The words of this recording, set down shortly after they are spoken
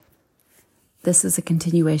This is a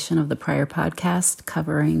continuation of the prior podcast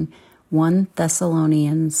covering 1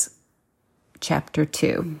 Thessalonians chapter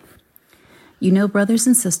 2. You know, brothers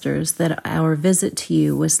and sisters, that our visit to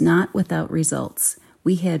you was not without results.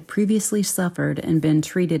 We had previously suffered and been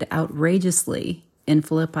treated outrageously in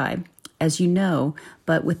Philippi, as you know,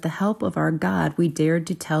 but with the help of our God, we dared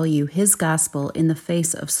to tell you his gospel in the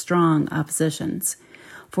face of strong oppositions.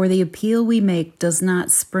 For the appeal we make does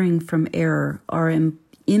not spring from error or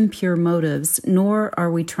impure motives, nor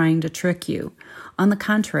are we trying to trick you. On the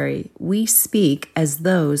contrary, we speak as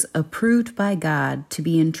those approved by God to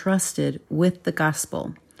be entrusted with the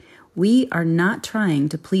gospel. We are not trying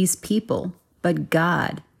to please people, but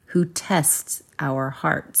God, who tests our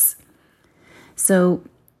hearts. So,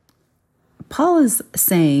 Paul is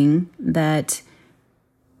saying that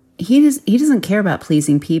he doesn't care about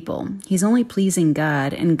pleasing people. He's only pleasing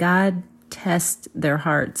God, and God tests their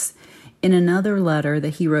hearts. In another letter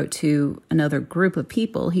that he wrote to another group of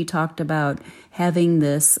people, he talked about having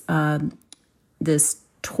this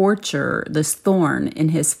torture, this thorn in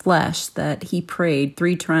his flesh that he prayed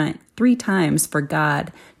three times for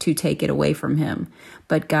God to take it away from him.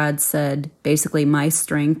 But God said, basically, my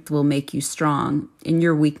strength will make you strong. In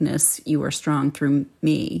your weakness, you are strong through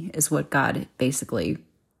me, is what God basically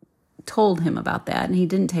told him about that. And he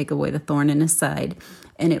didn't take away the thorn in his side.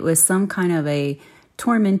 And it was some kind of a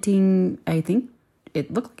tormenting, I think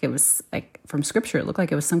it looked like it was, like from scripture, it looked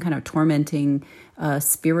like it was some kind of tormenting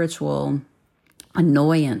spiritual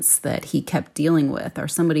annoyance that he kept dealing with, or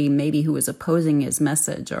somebody maybe who was opposing his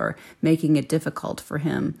message or making it difficult for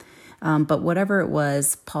him. But whatever it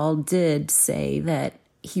was, Paul did say that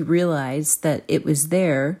he realized that it was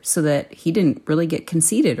there so that he didn't really get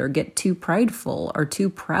conceited or get too prideful or too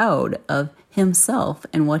proud of himself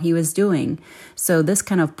and what he was doing. So this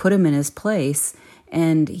kind of put him in his place,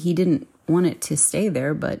 and he didn't want it to stay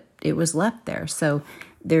there, but it was left there. So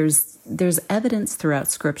there's evidence throughout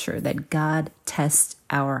Scripture that God tests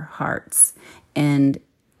our hearts. And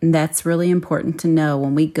that's really important to know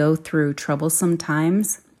when we go through troublesome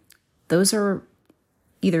times. Those are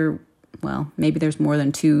either, well, maybe there's more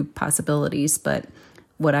than two possibilities, but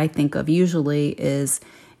what I think of usually is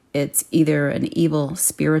it's either an evil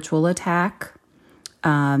spiritual attack,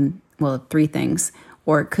 three things,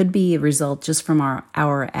 or it could be a result just from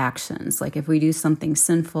our actions. Like if we do something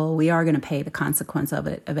sinful, we are going to pay the consequence of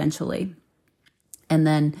it eventually. And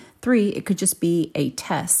then 3, it could just be a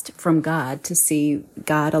test from God to see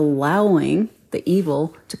God allowing the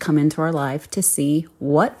evil to come into our life, to see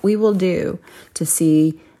what we will do, to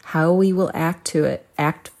see how we will act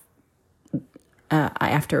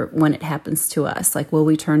after when it happens to us. Like, will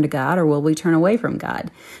we turn to God or will we turn away from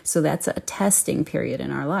God? So that's a testing period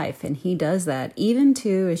in our life. And he does that even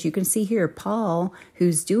to, as you can see here, Paul,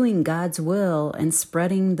 who's doing God's will and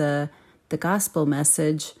spreading the gospel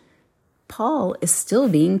message, Paul is still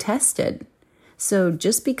being tested. So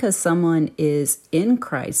just because someone is in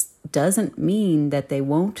Christ doesn't mean that they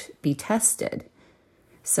won't be tested.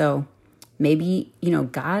 So maybe,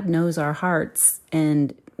 God knows our hearts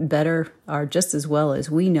and better or just as well as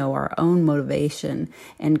we know our own motivation,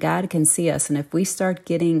 and God can see us. And if we start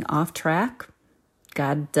getting off track,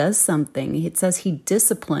 God does something. It says he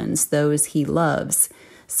disciplines those he loves.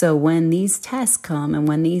 So when these tests come and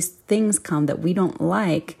when these things come that we don't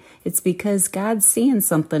like, it's because God's seeing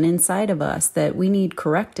something inside of us that we need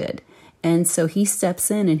corrected. And so he steps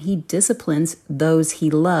in and he disciplines those he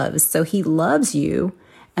loves. So he loves you,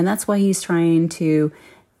 and that's why he's trying to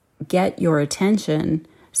get your attention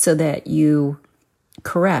so that you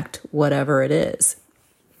correct whatever it is.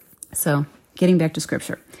 So, getting back to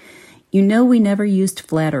Scripture. You know we never used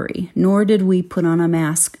flattery, nor did we put on a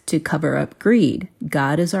mask to cover up greed.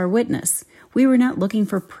 God is our witness. We were not looking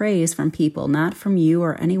for praise from people, not from you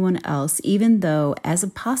or anyone else, even though, as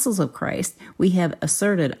apostles of Christ, we have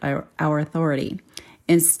asserted our authority.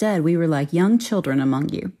 Instead, we were like young children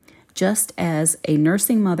among you. Just as a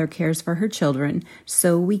nursing mother cares for her children,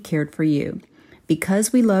 so we cared for you.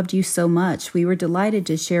 Because we loved you so much, we were delighted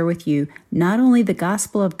to share with you not only the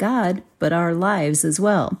gospel of God, but our lives as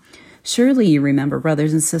well. Surely you remember,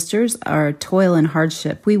 brothers and sisters, our toil and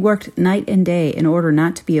hardship. We worked night and day in order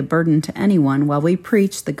not to be a burden to anyone while we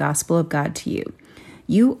preached the gospel of God to you.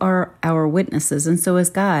 You are our witnesses, and so is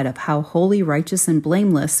God, of how holy, righteous, and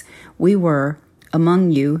blameless we were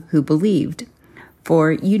among you who believed.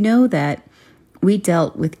 For you know that we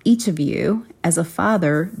dealt with each of you as a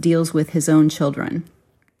father deals with his own children,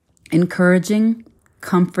 encouraging,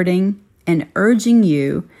 comforting, and urging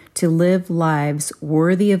you to live lives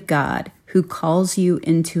worthy of God, who calls you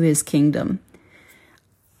into his kingdom.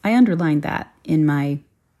 I underlined that in my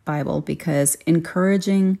Bible because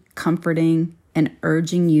encouraging, comforting, and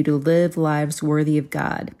urging you to live lives worthy of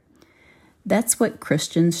God. That's what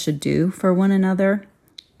Christians should do for one another.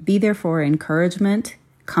 Be there for encouragement,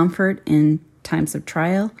 comfort in times of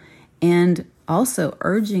trial, and also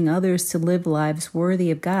urging others to live lives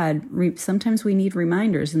worthy of God. Sometimes we need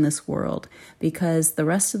reminders in this world because the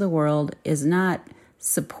rest of the world is not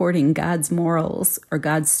supporting God's morals or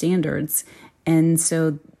God's standards. And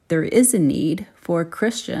so there is a need for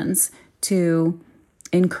Christians to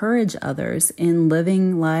encourage others in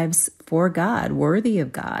living lives for God, worthy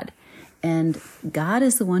of God. And God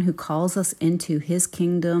is the one who calls us into his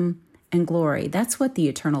kingdom and glory. That's what the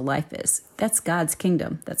eternal life is. That's God's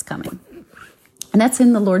kingdom that's coming. And that's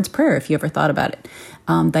in the Lord's Prayer, if you ever thought about it.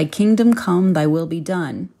 Thy kingdom come, thy will be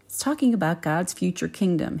done. It's talking about God's future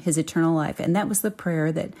kingdom, his eternal life. And that was the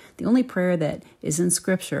only prayer that is in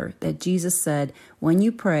Scripture that Jesus said, when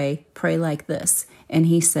you pray, pray like this. And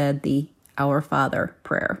he said the Our Father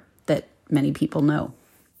prayer that many people know.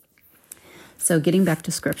 So getting back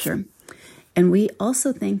to Scripture. And we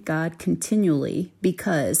also thank God continually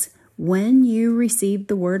because when you received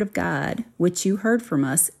the word of God, which you heard from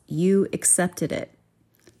us, you accepted it.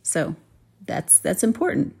 So that's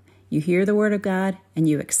important. You hear the word of God and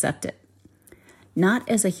you accept it. Not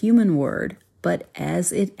as a human word, but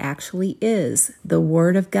as it actually is, the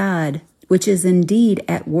word of God, which is indeed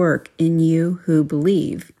at work in you who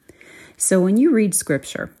believe. So when you read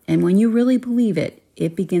Scripture and when you really believe it,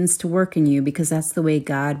 it begins to work in you because that's the way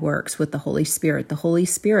God works with the Holy Spirit. The Holy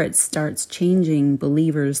Spirit starts changing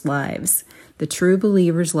believers' lives. The true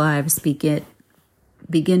believers' lives begin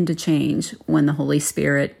to change when the Holy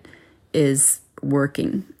Spirit is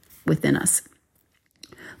working within us.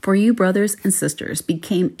 For you, brothers and sisters,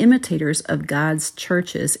 became imitators of God's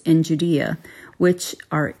churches in Judea, which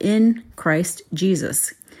are in Christ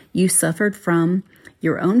Jesus. You suffered from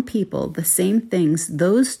your own people the same things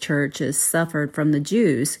those churches suffered from the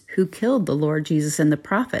Jews who killed the Lord Jesus and the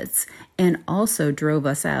prophets and also drove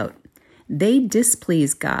us out. They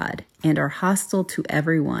displease God and are hostile to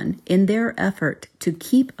everyone in their effort to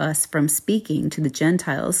keep us from speaking to the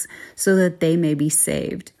Gentiles so that they may be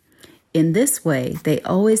saved. In this way, they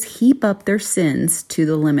always heap up their sins to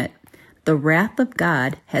the limit. The wrath of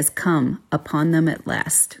God has come upon them at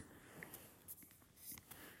last.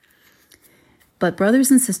 But brothers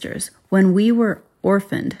and sisters, when we were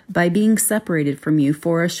orphaned by being separated from you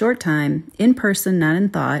for a short time, in person, not in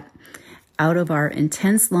thought, out of our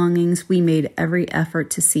intense longings, we made every effort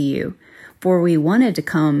to see you. For we wanted to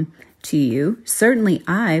come to you. Certainly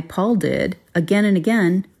I, Paul, did again and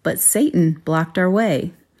again, but Satan blocked our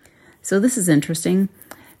way. So this is interesting.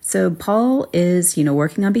 So Paul is,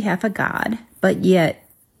 working on behalf of God, but yet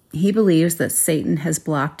he believes that Satan has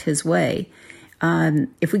blocked his way.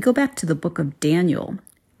 If we go back to the book of Daniel,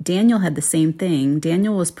 Daniel had the same thing.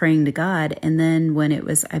 Daniel was praying to God, and then when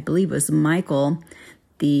I believe it was Michael,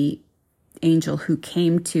 the angel who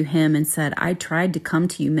came to him and said, I tried to come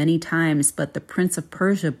to you many times, but the prince of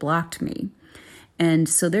Persia blocked me. And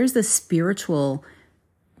so there's this spiritual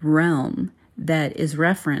realm that is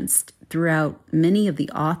referenced throughout many of the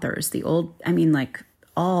authors,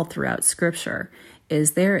 all throughout Scripture,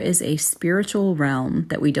 there is a spiritual realm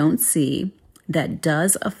that we don't see that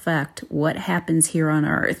does affect what happens here on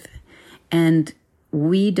earth. And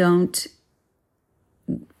we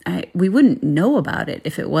wouldn't know about it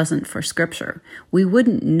if it wasn't for Scripture. We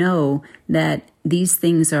wouldn't know that these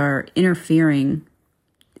things are interacting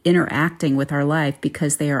with our life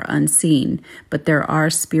because they are unseen, but there are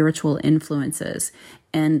spiritual influences.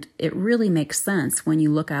 And it really makes sense when you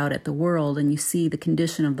look out at the world and you see the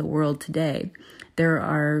condition of the world today.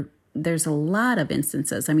 There's a lot of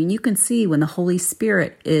instances. You can see when the Holy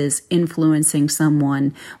Spirit is influencing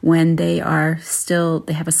someone, when they have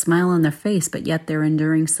a smile on their face, but yet they're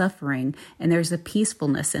enduring suffering, and there's a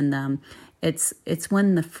peacefulness in them. It's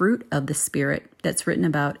when the fruit of the Spirit that's written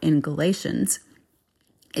about in Galatians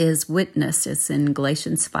is witnessed. It's in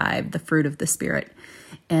Galatians 5, the fruit of the Spirit.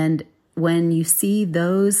 And when you see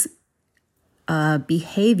those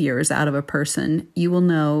behaviors out of a person, you will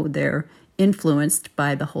know they're influenced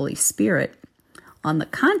by the Holy Spirit. On the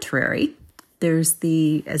contrary, there's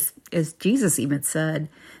as Jesus even said,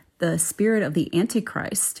 the spirit of the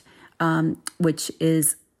Antichrist, which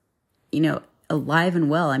is, alive and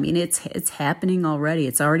well. It's happening already.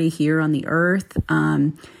 It's already here on the earth.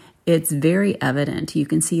 It's very evident. You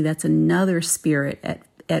can see that's another spirit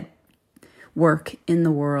at work in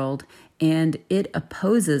the world, and it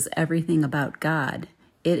opposes everything about God.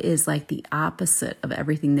 It is like the opposite of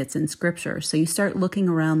everything that's in Scripture. So you start looking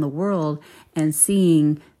around the world and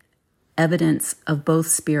seeing evidence of both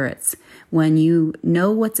spirits. When you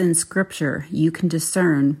know what's in Scripture, you can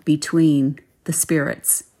discern between the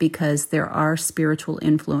spirits because there are spiritual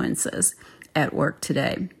influences at work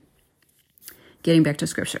today. Getting back to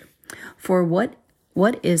Scripture. For what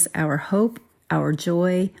is our hope, our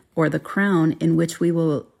joy, or the crown in which we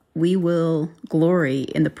will glory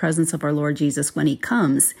in the presence of our Lord Jesus when he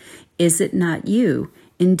comes? Is it not you?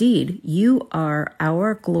 Indeed, you are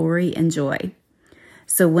our glory and joy.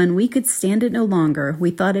 So when we could stand it no longer,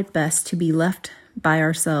 we thought it best to be left by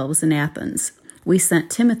ourselves in Athens. We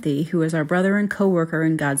sent Timothy, who is our brother and co-worker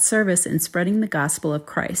in God's service in spreading the gospel of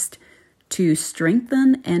Christ, to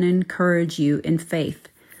strengthen and encourage you in faith.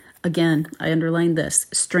 Again, I underline this,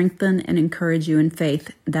 strengthen and encourage you in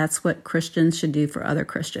faith. That's what Christians should do for other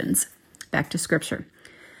Christians. Back to Scripture.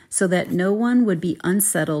 So that no one would be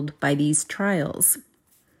unsettled by these trials.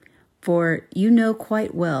 For you know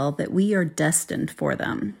quite well that we are destined for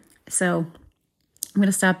them. So I'm going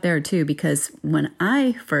to stop there too, because when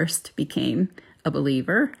I first became a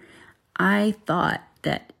believer, I thought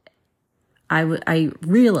that I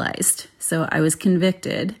realized, so I was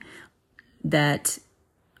convicted that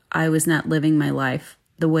I was not living my life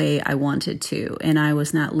the way I wanted to, and I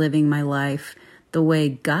was not living my life the way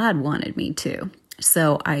God wanted me to.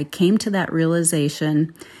 So I came to that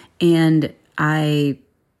realization, and I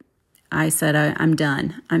said, I'm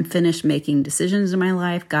done. I'm finished making decisions in my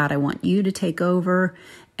life. God, I want you to take over,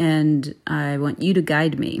 and I want you to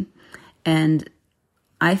guide me. And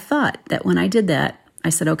I thought that when I did that, I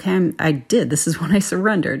said, okay, I did. This is when I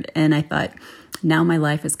surrendered. And I thought, now my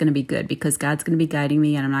life is going to be good because God's going to be guiding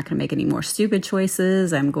me and I'm not going to make any more stupid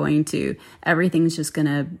choices. Everything's just going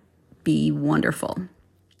to be wonderful.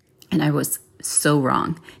 And I was so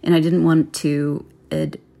wrong. And I didn't want to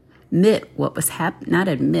admit what was not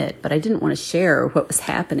admit, but I didn't want to share what was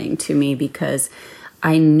happening to me because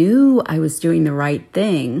I knew I was doing the right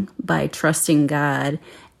thing by trusting God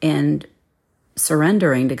and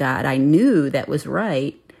surrendering to God. I knew that was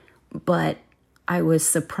right, but I was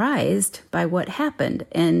surprised by what happened.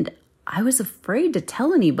 And I was afraid to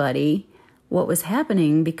tell anybody what was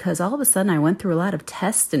happening because all of a sudden I went through a lot of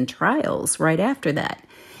tests and trials right after that.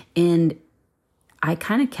 And I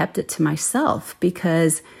kind of kept it to myself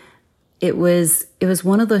because it was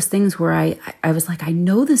one of those things where I was like, I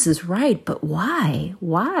know this is right, but why?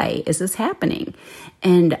 Why is this happening?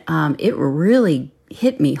 And it really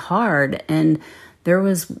hit me hard. And there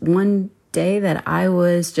was one day that I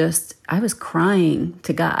was crying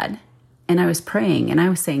to God and I was praying and I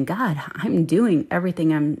was saying, God, I'm doing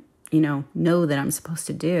everything know that I'm supposed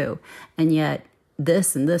to do. And yet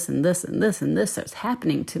this and this and this and this and this is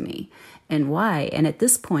happening to me. And why? And at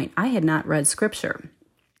this point, I had not read Scripture.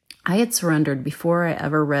 I had surrendered before I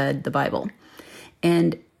ever read the Bible.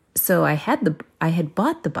 And so I had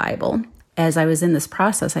bought the Bible. As I was in this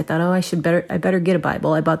process, I thought, I better get a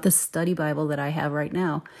Bible. I bought this study Bible that I have right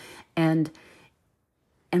now. And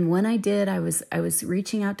when I did, I was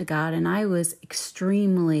reaching out to God and I was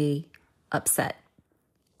extremely upset.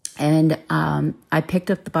 And I picked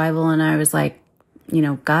up the Bible and I was like,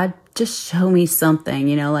 God, just show me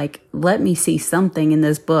something, let me see something in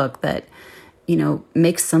this book that,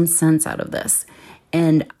 makes some sense out of this.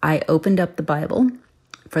 And I opened up the Bible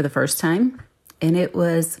for the first time and it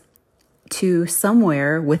was to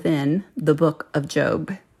somewhere within the book of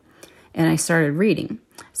Job. And I started reading.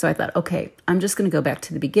 So I thought, okay, I'm just going to go back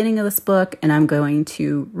to the beginning of this book and I'm going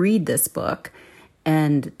to read this book.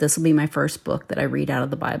 And this will be my first book that I read out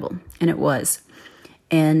of the Bible. And it was.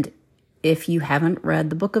 And if you haven't read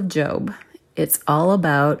the book of Job, it's all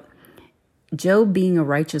about Job being a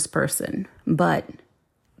righteous person, but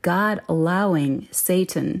God allowing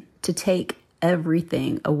Satan to take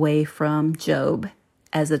everything away from Job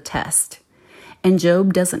as a test. And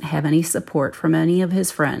Job doesn't have any support from any of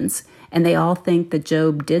his friends, and they all think that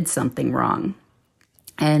Job did something wrong.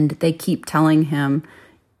 And they keep telling him,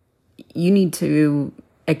 you need to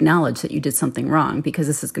acknowledge that you did something wrong because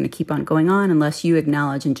this is going to keep on going on unless you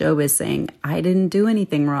acknowledge. And Job is saying, I didn't do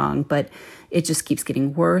anything wrong, but it just keeps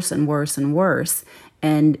getting worse and worse and worse.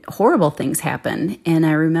 And horrible things happen. And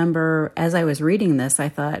I remember as I was reading this, I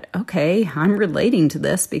thought, okay, I'm relating to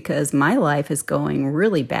this because my life is going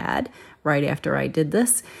really bad right after I did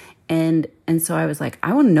this. And so I was like,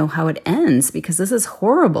 I want to know how it ends because this is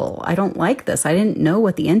horrible. I don't like this. I didn't know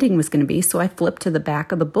what the ending was going to be. So I flipped to the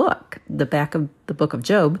back of the book of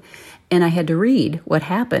Job, and I had to read what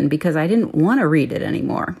happened because I didn't want to read it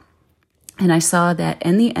anymore. And I saw that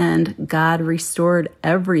in the end, God restored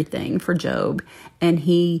everything for Job, and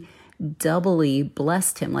he doubly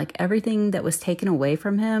blessed him. Like everything that was taken away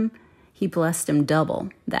from him, he blessed him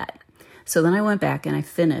double that. So then I went back and I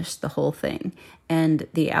finished the whole thing. And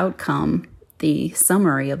the outcome, the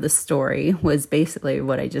summary of the story was basically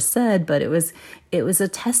what I just said, but it was a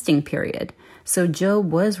testing period. So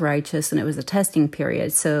Job was righteous and it was a testing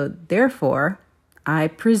period. So therefore, I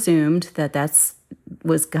presumed that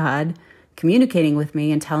was God communicating with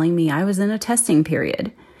me and telling me I was in a testing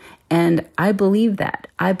period. And I believe that.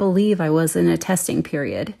 I believe I was in a testing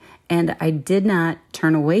period. And I did not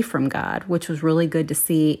turn away from God, which was really good to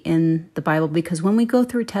see in the Bible, because when we go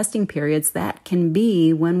through testing periods, that can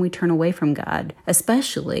be when we turn away from God,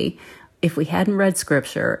 especially if we hadn't read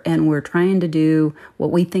scripture and we're trying to do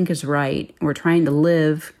what we think is right, we're trying to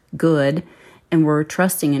live good, and we're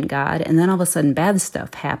trusting in God, and then all of a sudden bad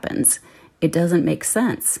stuff happens. It doesn't make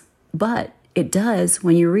sense, but it does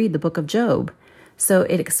when you read the book of Job. So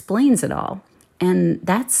it explains it all. And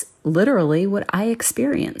that's literally what I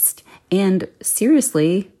experienced. And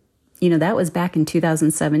seriously, that was back in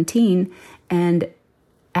 2017. And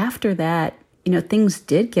after that, things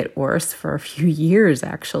did get worse for a few years,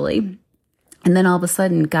 actually. And then all of a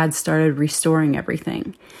sudden, God started restoring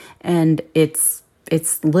everything. And it's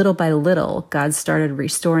little by little, God started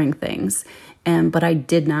restoring things. But I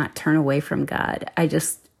did not turn away from God. I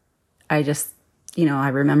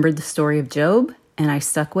remembered the story of Job, and I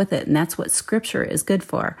stuck with it. And that's what scripture is good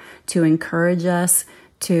for, to encourage us,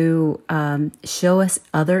 to show us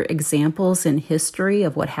other examples in history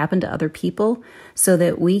of what happened to other people, so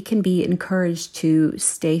that we can be encouraged to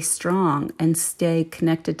stay strong and stay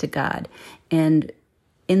connected to God. And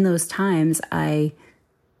in those times, I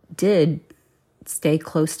did stay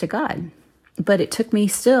close to God. But it took me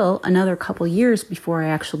still another couple years before I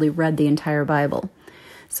actually read the entire Bible.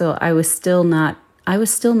 So I was still not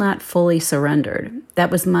fully surrendered.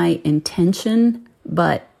 That was my intention,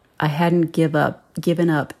 but I hadn't given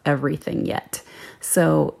up everything yet.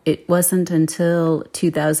 So it wasn't until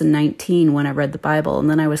 2019 when I read the Bible, and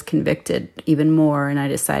then I was convicted even more, and I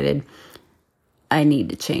decided I need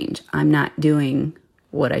to change. I'm not doing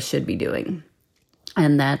what I should be doing.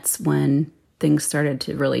 And that's when things started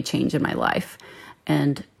to really change in my life.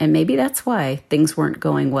 And maybe that's why things weren't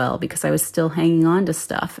going well, because I was still hanging on to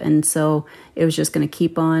stuff. And so it was just going to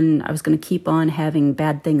keep on, I was going to keep on having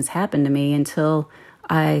bad things happen to me until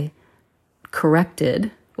I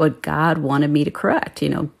corrected what God wanted me to correct.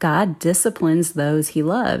 God disciplines those he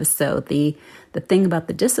loves. So the thing about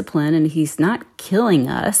the discipline, and he's not killing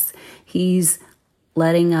us, he's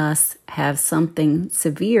letting us have something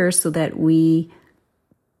severe so that we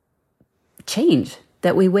change,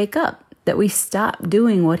 that we wake up, that we stop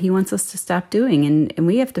doing what he wants us to stop doing. And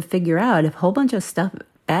we have to figure out if a whole bunch of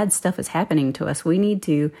bad stuff is happening to us, we need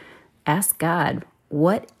to ask God,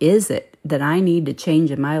 what is it that I need to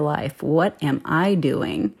change in my life? What am I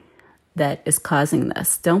doing that is causing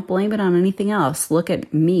this? Don't blame it on anything else. Look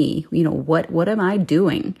at me. What am I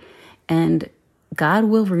doing? And God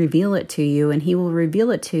will reveal it to you, and he will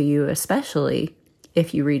reveal it to you, especially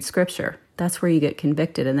if you read scripture. That's where you get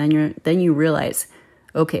convicted. And then you realize,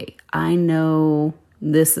 okay, I know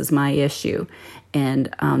this is my issue.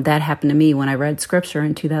 And that happened to me when I read scripture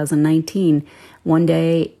in 2019. One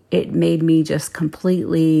day, it made me just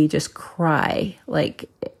completely just cry, like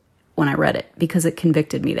when I read it, because it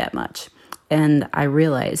convicted me that much. And I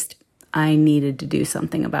realized I needed to do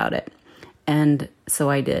something about it. And so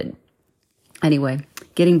I did. Anyway,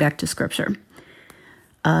 getting back to scripture.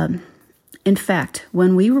 In fact,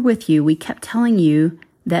 when we were with you, we kept telling you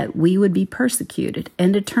that we would be persecuted,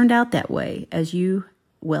 and it turned out that way, as you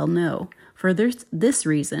well know. For this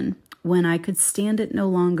reason, when I could stand it no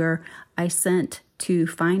longer, I sent to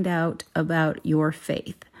find out about your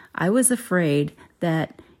faith. I was afraid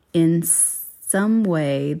that in some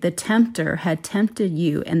way the tempter had tempted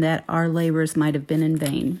you, and that our labors might have been in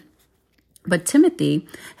vain. But Timothy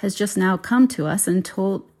has just now come to us and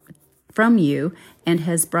told from you, and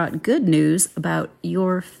has brought good news about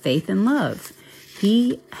your faith and love.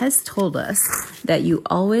 He has told us that you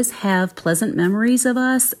always have pleasant memories of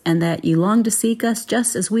us, and that you long to seek us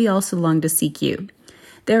just as we also long to seek you.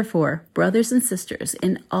 Therefore, brothers and sisters,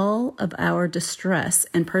 in all of our distress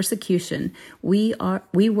and persecution, we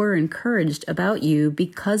were encouraged about you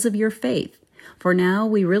because of your faith. For now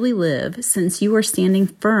we really live, since you are standing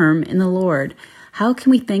firm in the Lord. How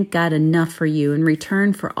can we thank God enough for you in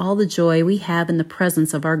return for all the joy we have in the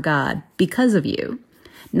presence of our God because of you?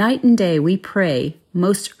 Night and day we pray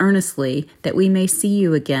most earnestly that we may see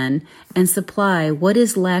you again and supply what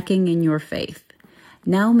is lacking in your faith.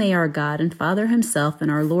 Now may our God and Father himself and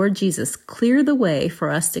our Lord Jesus clear the way for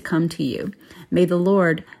us to come to you. May the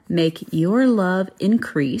Lord make your love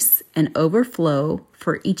increase and overflow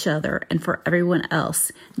for each other and for everyone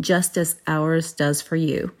else, just as ours does for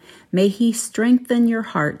you. May he strengthen your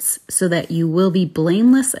hearts so that you will be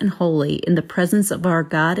blameless and holy in the presence of our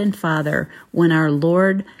God and Father when our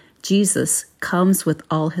Lord Jesus comes with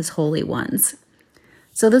all his holy ones.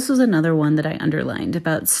 So this was another one that I underlined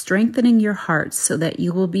about strengthening your hearts so that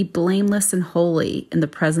you will be blameless and holy in the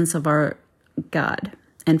presence of our God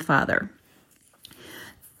and Father.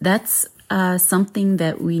 That's something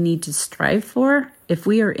that we need to strive for. If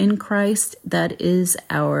we are in Christ, that is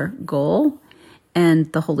our goal,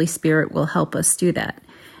 and the Holy Spirit will help us do that.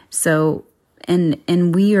 So,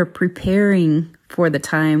 and we are preparing for the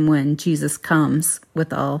time when Jesus comes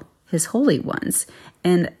with all his holy ones.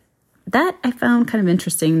 And that I found kind of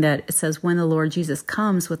interesting that it says when the Lord Jesus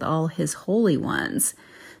comes with all his holy ones.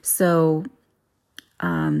 So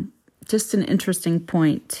just an interesting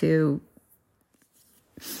point to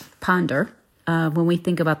ponder when we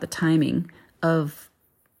think about the timing of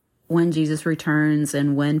when Jesus returns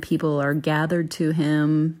and when people are gathered to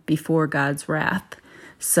him before God's wrath.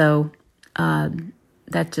 So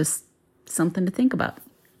that's just something to think about.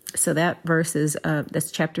 So that verse is,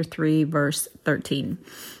 that's chapter 3, verse 13.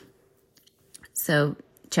 So,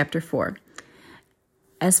 chapter 4.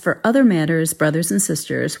 As for other matters, brothers and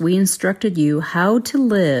sisters, we instructed you how to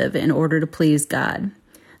live in order to please God.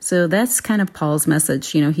 So that's kind of Paul's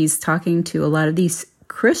message. You know, he's talking to a lot of these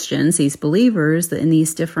Christians, these believers in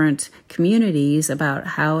these different communities about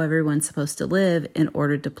how everyone's supposed to live in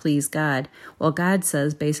order to please God. Well, God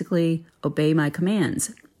says basically, obey my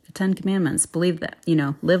commands, the 10 commandments, believe that,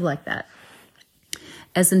 live like that.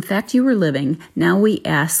 As in fact you were living, now we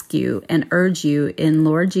ask you and urge you in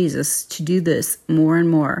Lord Jesus to do this more and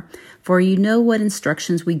more, for you know what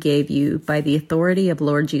instructions we gave you by the authority of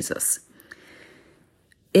Lord Jesus.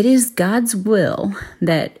 It is God's will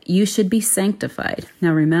that you should be sanctified.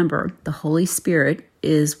 Now remember, the Holy Spirit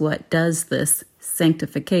is what does this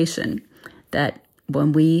sanctification, that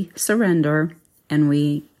when we surrender and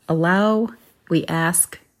we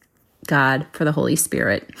ask God for the Holy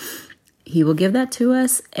Spirit, he will give that to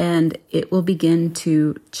us, and it will begin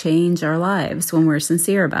to change our lives when we're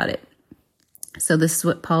sincere about it. So this is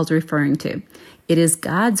what Paul's referring to. It is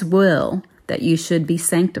God's will that you should be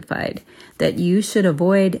sanctified, that you should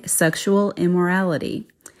avoid sexual immorality,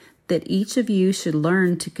 that each of you should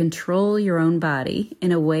learn to control your own body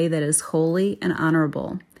in a way that is holy and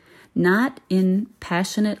honorable, not in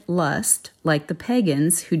passionate lust like the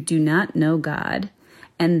pagans who do not know God,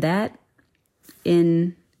 and that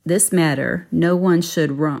in this matter no one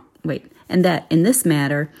should wrong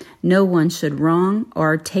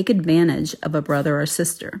or take advantage of a brother or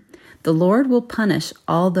sister. The Lord will punish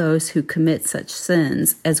all those who commit such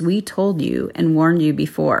sins, as we told you and warned you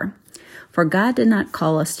before. For God did not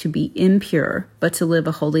call us to be impure, but to live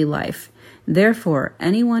a holy life. Therefore,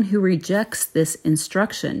 anyone who rejects this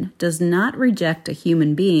instruction does not reject a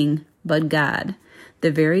human being, but God, the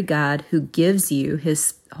very God who gives you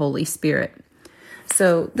his Holy Spirit.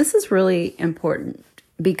 So this is really important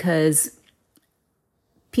because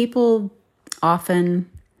people often,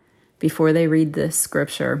 before they read this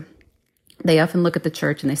scripture, they often look at the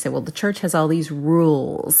church and they say, well, the church has all these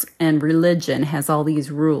rules and religion has all these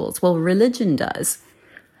rules. Well, religion does.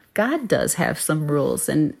 God does have some rules,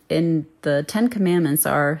 and the 10 Commandments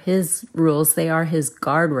are his rules. They are his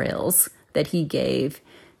guardrails that he gave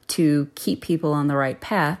to keep people on the right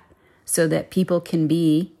path so that people can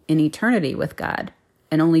be in eternity with God.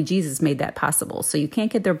 And only Jesus made that possible. So you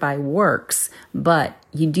can't get there by works, but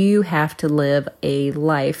you do have to live a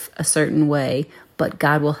life a certain way, but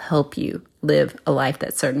God will help you live a life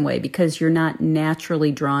that certain way because you're not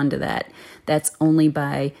naturally drawn to that. That's only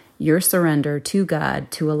by your surrender to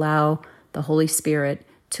God to allow the Holy Spirit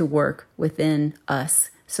to work within us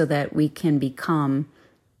so that we can become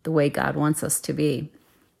the way God wants us to be.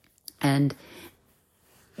 And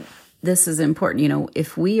this is important.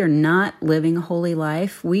 If we are not living a holy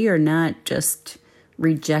life, we are not just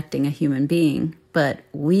rejecting a human being, but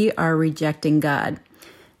we are rejecting God.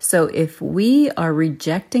 So if we are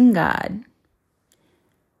rejecting God,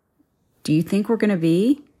 do you think we're going to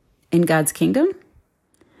be in God's kingdom?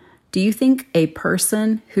 Do you think a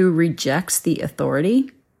person who rejects the authority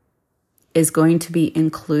is going to be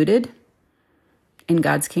included in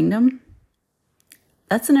God's kingdom?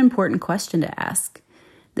 That's an important question to ask.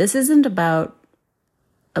 This isn't about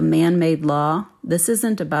a man-made law. This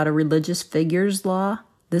isn't about a religious figure's law.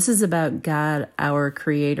 This is about God, our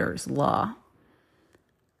Creator's law.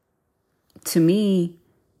 To me,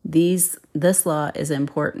 This law is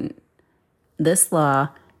important. This law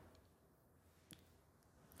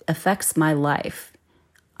affects my life.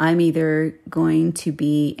 I'm either going to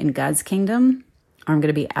be in God's kingdom or I'm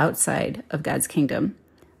going to be outside of God's kingdom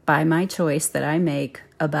by my choice that I make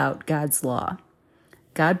about God's law.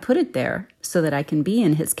 God put it there so that I can be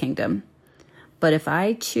in his kingdom. But if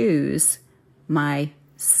I choose my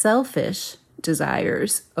selfish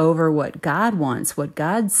desires over what God wants, what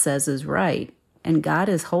God says is right, and God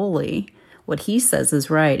is holy, what he says is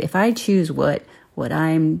right, if I choose what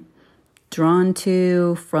I'm drawn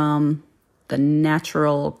to from the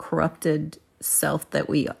natural corrupted self that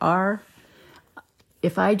we are,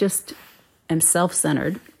 if I just am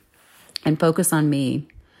self-centered and focus on me,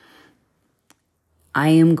 I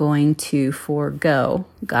am going to forego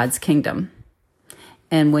God's kingdom.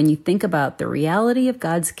 And when you think about the reality of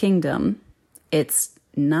God's kingdom, it's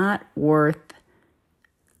not worth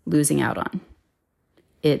losing out on.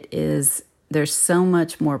 There's so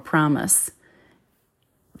much more promise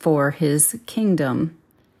for his kingdom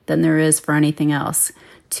than there is for anything else.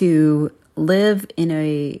 To live in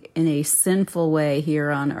a sinful way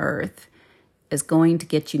here on earth is going to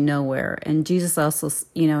get you nowhere. And Jesus also,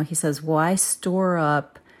 he says, why store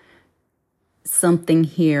up something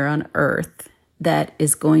here on earth that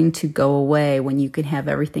is going to go away when you can have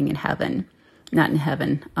everything in heaven? Not in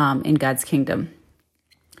heaven, in God's kingdom.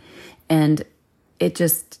 And it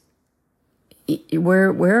just,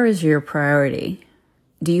 where is your priority?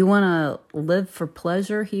 Do you want to live for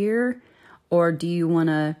pleasure here? Or do you want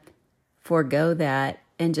to forego that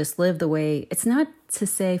and just live the way? It's not to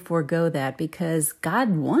say forego that, because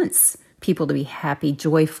God wants people to be happy,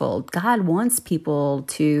 joyful. God wants people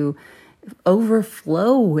to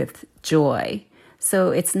overflow with joy.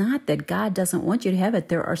 So it's not that God doesn't want you to have it.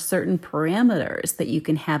 There are certain parameters that you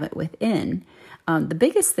can have it within. The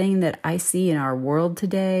biggest thing that I see in our world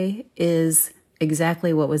today is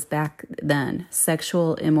exactly what was back then: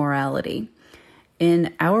 sexual immorality.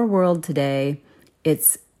 In our world today,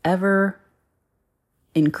 it's ever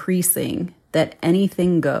increasing that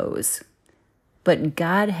anything goes. But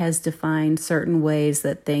God has defined certain ways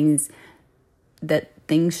that things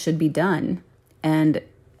should be done. And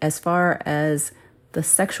as far as the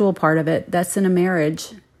sexual part of it, that's in a marriage.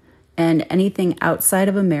 And anything outside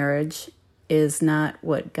of a marriage is not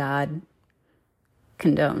what God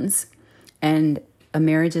condones. And a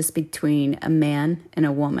marriage is between a man and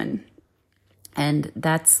a woman. And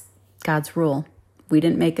that's God's rule. We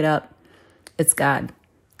didn't make it up. It's God.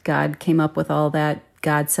 God came up with all that.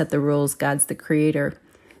 God set the rules. God's the creator.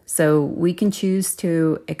 So we can choose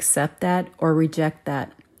to accept that or reject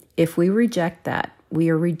that. If we reject that, we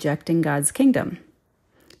are rejecting God's kingdom.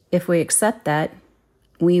 If we accept that,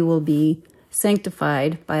 we will be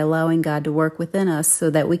sanctified by allowing God to work within us so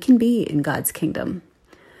that we can be in God's kingdom.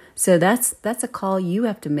 So that's a call you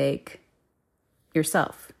have to make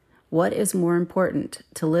yourself. What is more important,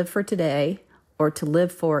 to live for today or to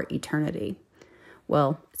live for eternity?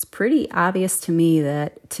 Well, it's pretty obvious to me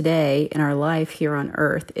that today in our life here on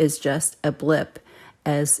earth is just a blip.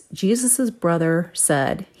 As Jesus's brother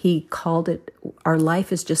said, he called it, our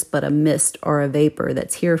life is just but a mist or a vapor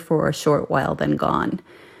that's here for a short while, then gone.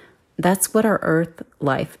 That's what our earth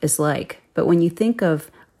life is like. But when you think of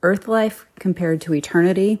earth life compared to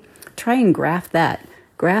eternity, try and graph that.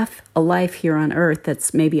 Graph a life here on earth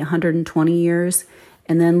that's maybe 120 years,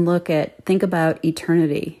 and then think about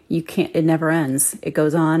eternity. It never ends. It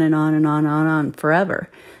goes on and on and on and on forever.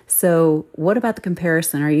 So what about the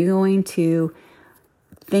comparison? Are you going to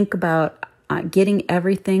think about getting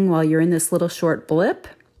everything while you're in this little short blip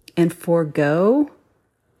and forego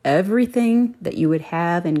everything that you would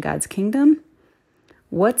have in God's kingdom?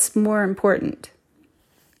 What's more important?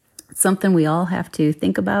 It's something we all have to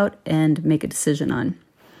think about and make a decision on.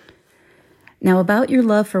 Now, about your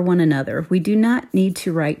love for one another, we do not need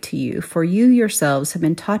to write to you, for you yourselves have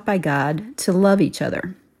been taught by God to love each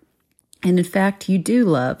other. And in fact, you do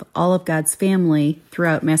love all of God's family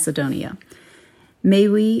throughout Macedonia.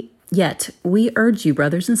 Yet we urge you,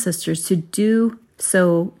 brothers and sisters, to do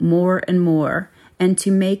so more and more, and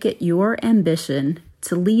to make it your ambition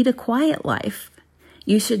to lead a quiet life.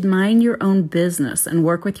 You should mind your own business and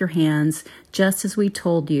work with your hands, just as we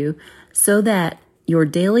told you, so that your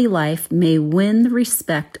daily life may win the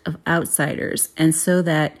respect of outsiders, and so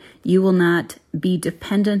that you will not be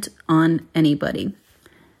dependent on anybody.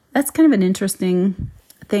 That's kind of an interesting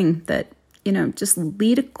thing that, just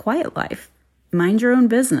lead a quiet life. Mind your own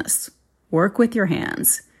business. Work with your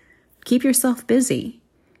hands. Keep yourself busy.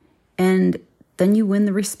 And then you win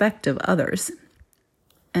the respect of others.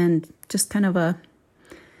 And just kind of a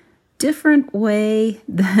different way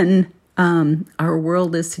than our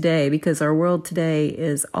world is today, because our world today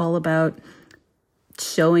is all about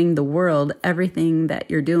showing the world everything that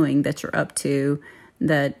you're doing, that you're up to,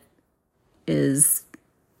 that is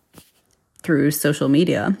through social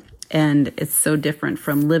media. And it's so different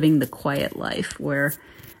from living the quiet life, where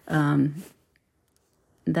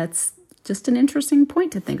that's just an interesting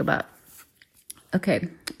point to think about. Okay,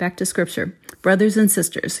 back to scripture. Brothers and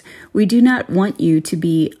sisters, we do not want you to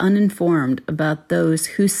be uninformed about those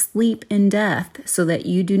who sleep in death, so that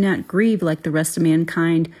you do not grieve like the rest of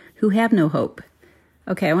mankind who have no hope.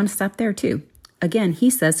 Okay, I want to stop there too. Again, he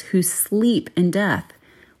says who sleep in death.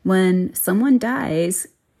 When someone dies,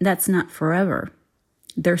 that's not forever.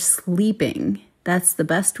 They're sleeping. That's the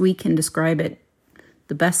best we can describe it.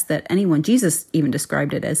 The best that anyone, Jesus even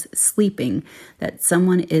described it as sleeping, that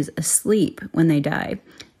someone is asleep when they die.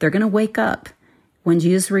 They're going to wake up. When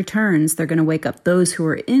Jesus returns, they're going to wake up. Those who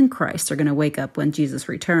are in Christ are going to wake up when Jesus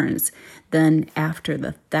returns. Then after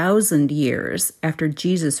the 1,000 years, after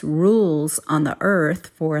Jesus rules on the earth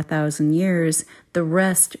for 1,000 years, the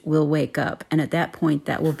rest will wake up. And at that point,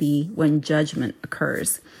 that will be when judgment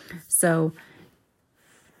occurs. So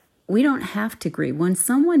we don't have to grieve. When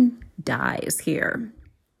someone dies here,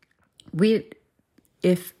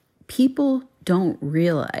 if people don't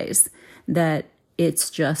realize that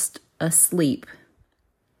it's just a sleep,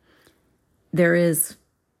 there is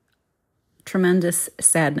tremendous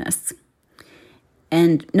sadness.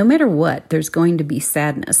 And no matter what, there's going to be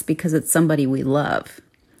sadness because it's somebody we love.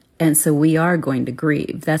 And so we are going to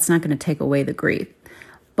grieve. That's not going to take away the grief.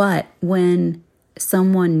 But when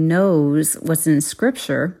someone knows what's in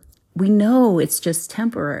Scripture, we know it's just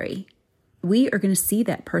temporary. We are going to see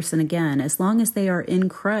that person again. As long as they are in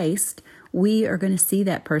Christ, we are going to see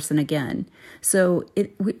that person again. So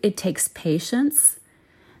it takes patience,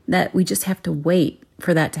 that we just have to wait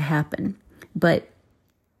for that to happen. But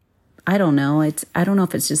I don't know. I don't know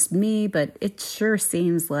if it's just me, but it sure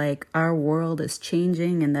seems like our world is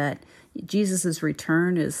changing, and that Jesus'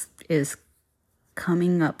 return is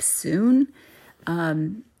coming up soon.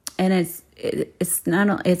 And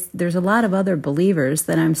there's a lot of other believers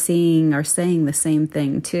that I'm seeing are saying the same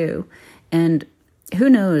thing too. And who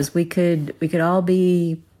knows, we could all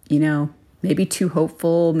be, maybe too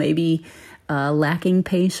hopeful, maybe lacking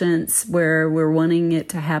patience, where we're wanting it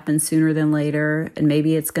to happen sooner than later. And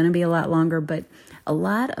maybe it's going to be a lot longer, but a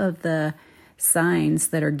lot of the signs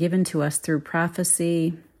that are given to us through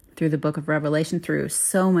prophecy, through the book of Revelation, through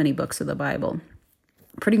so many books of the Bible,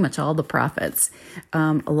 pretty much all the prophets,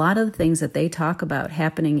 a lot of the things that they talk about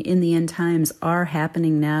happening in the end times are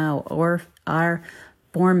happening now, or are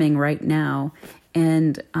forming right now.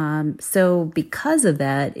 And so because of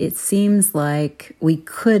that, it seems like we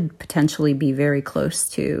could potentially be very close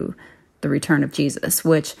to the return of Jesus,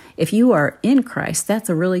 which if you are in Christ, that's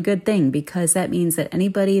a really good thing, because that means that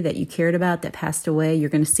anybody that you cared about that passed away, you're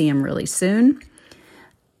going to see him really soon.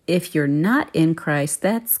 If you're not in Christ,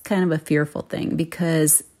 that's kind of a fearful thing,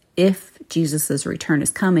 because if Jesus' return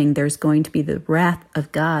is coming, there's going to be the wrath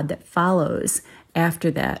of God that follows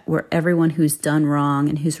after that, where everyone who's done wrong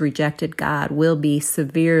and who's rejected God will be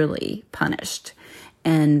severely punished.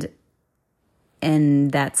 And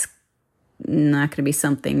that's not going to be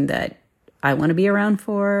something that I want to be around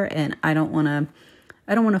for, and I don't want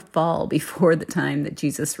to fall before the time that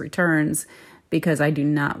Jesus returns, because I do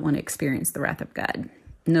not want to experience the wrath of God.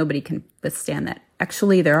 Nobody can withstand that.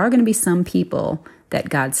 Actually, there are going to be some people that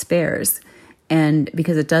God spares. And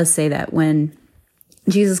because it does say that when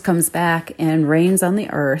Jesus comes back and reigns on the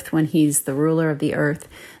earth, when he's the ruler of the earth,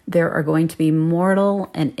 there are going to be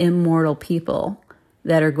mortal and immortal people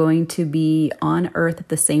that are going to be on earth at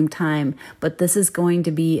the same time. But this is going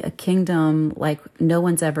to be a kingdom like no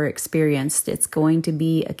one's ever experienced. It's going to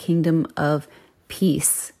be a kingdom of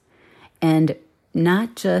peace, and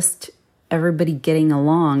not just everybody getting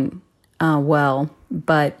along well,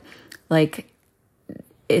 but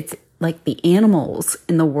it's like the animals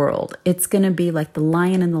in the world. It's going to be like the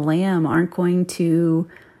lion and the lamb aren't going to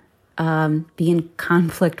be in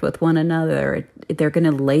conflict with one another. They're going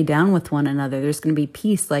to lay down with one another. There's going to be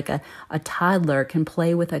peace, like a toddler can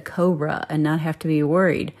play with a cobra and not have to be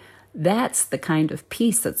worried. That's the kind of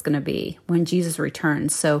peace that's going to be when Jesus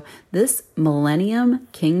returns. So this millennium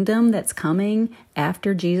kingdom that's coming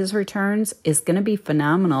after Jesus returns is going to be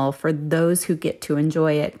phenomenal for those who get to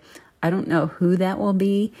enjoy it. I don't know who that will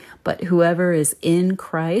be, but whoever is in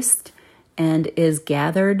Christ and is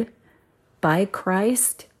gathered by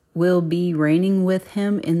Christ will be reigning with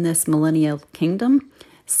him in this millennial kingdom.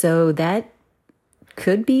 So that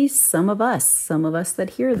could be some of us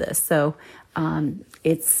that hear this. So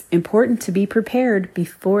it's important to be prepared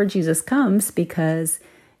before Jesus comes, because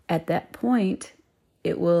at that point,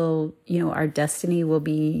 it will, our destiny will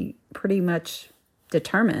be pretty much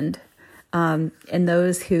determined. And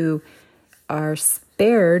those who are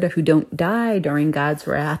spared, who don't die during God's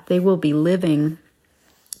wrath, they will be living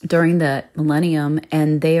during the millennium,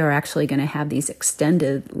 and they are actually going to have these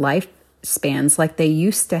extended lifespans like they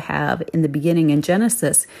used to have in the beginning in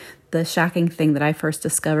Genesis. The shocking thing that I first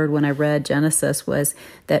discovered when I read Genesis was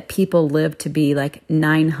that people lived to be like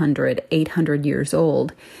 900, 800 years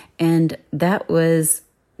old. And that was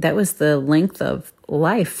the length of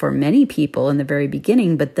life for many people in the very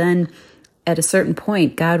beginning. But then at a certain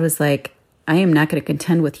point, God was like, I am not going to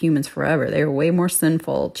contend with humans forever. They are way more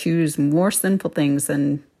sinful, choose more sinful things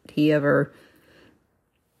than he ever,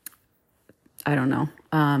 I don't know.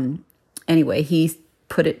 Anyway, he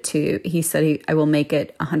said, I will make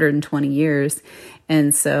it 120 years.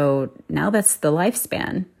 And so now that's the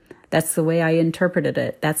lifespan. That's the way I interpreted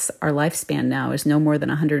it. That's our lifespan now, is no more than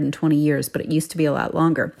 120 years, but it used to be a lot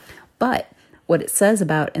longer. But what it says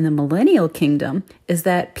about in the millennial kingdom is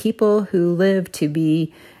that people who live to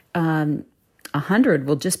be 100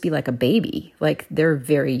 will just be like a baby. Like they're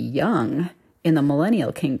very young in the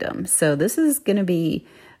millennial kingdom. So this is going to be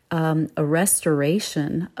a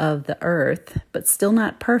restoration of the earth, but still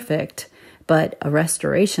not perfect, but a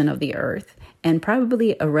restoration of the earth, and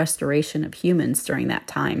probably a restoration of humans during that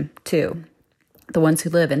time too. The ones who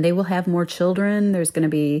live, and they will have more children. There's going to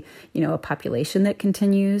be, a population that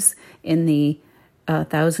continues in the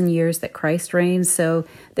 1,000 years that Christ reigns. So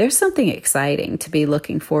there's something exciting to be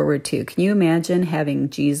looking forward to. Can you imagine having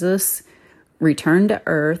Jesus return to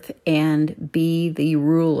earth and be the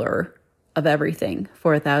ruler of everything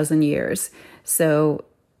for 1,000 years? So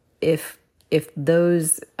if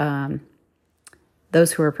those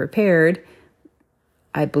who are prepared,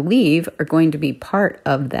 I believe, are going to be part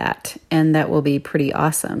of that, and that will be pretty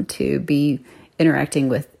awesome to be interacting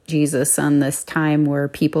with Jesus on this time where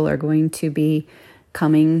people are going to be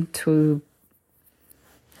coming to,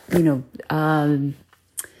 it's going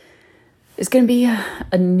to be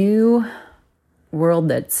a new world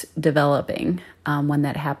that's developing when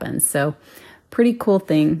that happens. So pretty cool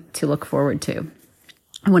thing to look forward to.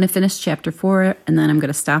 I want to finish chapter 4, and then I'm going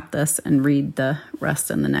to stop this and read the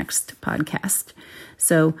rest in the next podcast.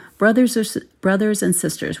 So brothers and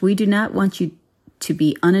sisters, we do not want you to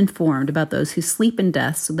be uninformed about those who sleep in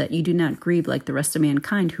death, so that you do not grieve like the rest of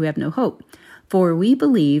mankind who have no hope. For we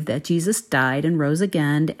believe that Jesus died and rose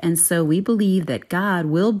again, and so we believe that God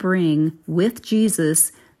will bring with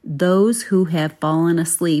Jesus those who have fallen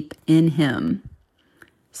asleep in him.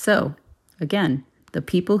 So, again, the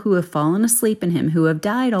people who have fallen asleep in him, who have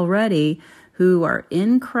died already, who are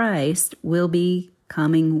in Christ, will be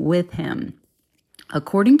coming with him.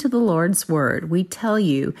 According to the Lord's word, we tell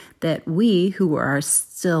you that we who are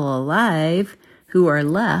still alive, who are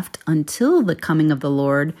left until the coming of the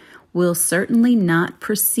Lord, will certainly not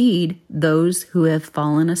precede those who have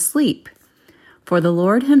fallen asleep. For the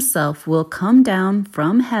Lord himself will come down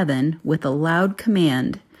from heaven with a loud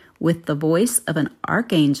command, with the voice of an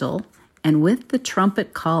archangel, and with the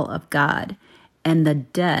trumpet call of God, and the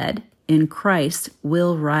dead in Christ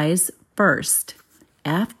will rise first.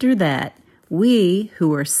 After that, we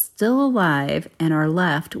who are still alive and are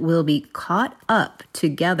left will be caught up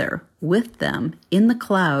together with them in the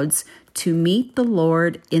clouds to meet the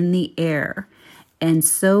Lord in the air, and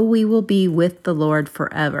so we will be with the Lord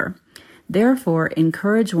forever. Therefore,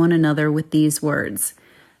 encourage one another with these words.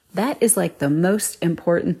 That is like the most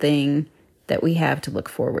important thing that we have to look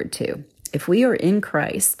forward to. If we are in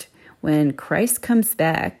Christ, when Christ comes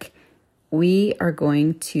back, we are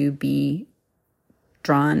going to be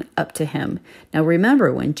drawn up to him. Now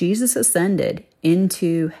remember, when Jesus ascended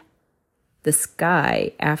into the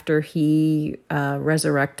sky after he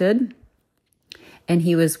resurrected, and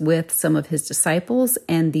he was with some of his disciples,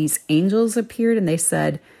 and these angels appeared, and they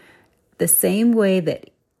said, the same way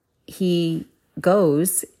that he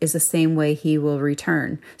goes is the same way he will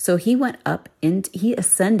return. So he went up and he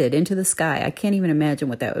ascended into the sky. I can't even imagine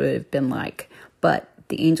what that would have been like. But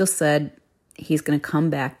the angel said he's going to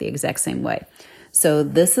come back the exact same way. So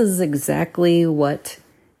this is exactly what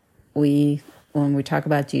when we talk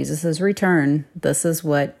about Jesus' return, this is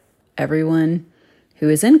what everyone who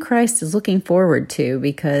is in Christ is looking forward to,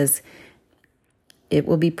 because it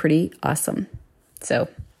will be pretty awesome. So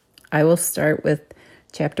I will start with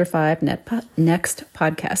chapter 5 next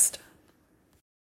podcast.